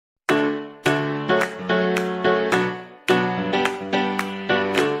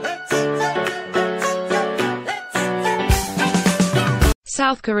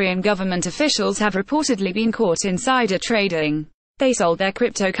South Korean government officials have reportedly been caught insider trading. They sold their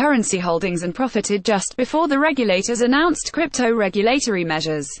cryptocurrency holdings and profited just before the regulators announced crypto regulatory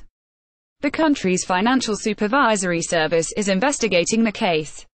measures. The country's Financial Supervisory Service is investigating the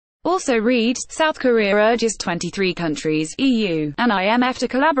case. Also read, South Korea urges 23 countries, EU, and IMF to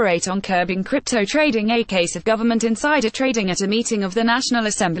collaborate on curbing crypto trading. A case of government insider trading at a meeting of the National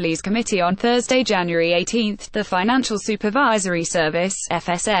Assembly's committee on Thursday, January 18. The Financial Supervisory Service,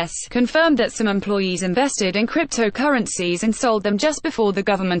 FSS, confirmed that some employees invested in cryptocurrencies and sold them just before the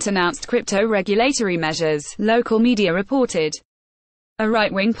government announced crypto regulatory measures, local media reported. A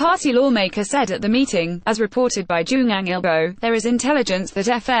right-wing party lawmaker said at the meeting, as reported by Jungang Ilbo, there is intelligence that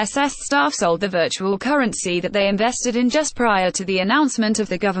FSS staff sold the virtual currency that they invested in just prior to the announcement of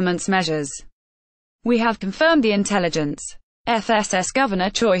the government's measures. We have confirmed the intelligence. FSS Governor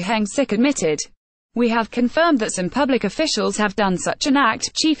Choi Heng-sik admitted. We have confirmed that some public officials have done such an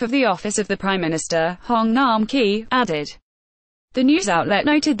act, Chief of the Office of the Prime Minister, Hong Nam-ki, added. The news outlet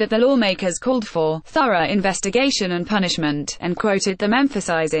noted that the lawmakers called for thorough investigation and punishment, and quoted them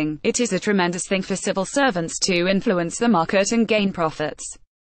emphasizing, it is a tremendous thing for civil servants to influence the market and gain profits.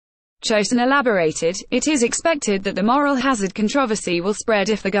 Choson elaborated, it is expected that the moral hazard controversy will spread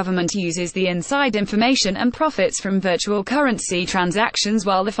if the government uses the inside information and profits from virtual currency transactions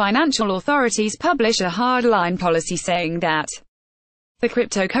while the financial authorities publish a hardline policy saying that the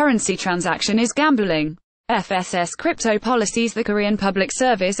cryptocurrency transaction is gambling. FSS crypto policies. The Korean Public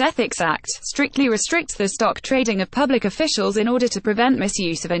Service Ethics Act strictly restricts the stock trading of public officials in order to prevent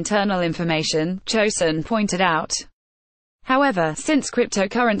misuse of internal information, Choson pointed out. However, since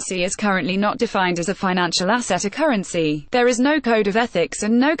cryptocurrency is currently not defined as a financial asset or currency, there is no code of ethics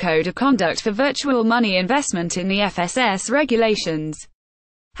and no code of conduct for virtual money investment in the FSS regulations.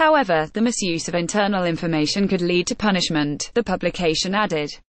 However, the misuse of internal information could lead to punishment, the publication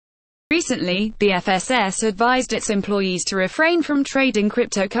added. Recently, the FSS advised its employees to refrain from trading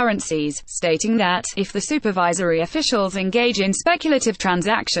cryptocurrencies, stating that, if the supervisory officials engage in speculative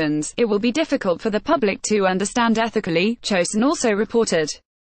transactions, it will be difficult for the public to understand ethically, Choson also reported.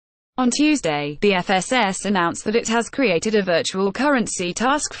 On Tuesday, the FSS announced that it has created a virtual currency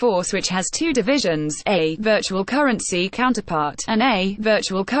task force which has two divisions, a virtual currency counterpart, and a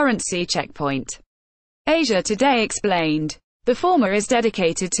virtual currency checkpoint. Asia Today explained. The former is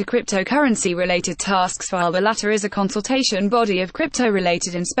dedicated to cryptocurrency-related tasks while the latter is a consultation body of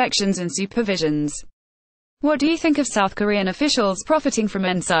crypto-related inspections and supervisions. What do you think of South Korean officials profiting from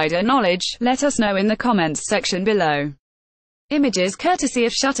insider knowledge? Let us know in the comments section below. Images courtesy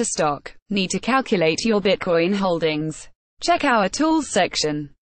of Shutterstock. Need to calculate your Bitcoin holdings? Check our tools section.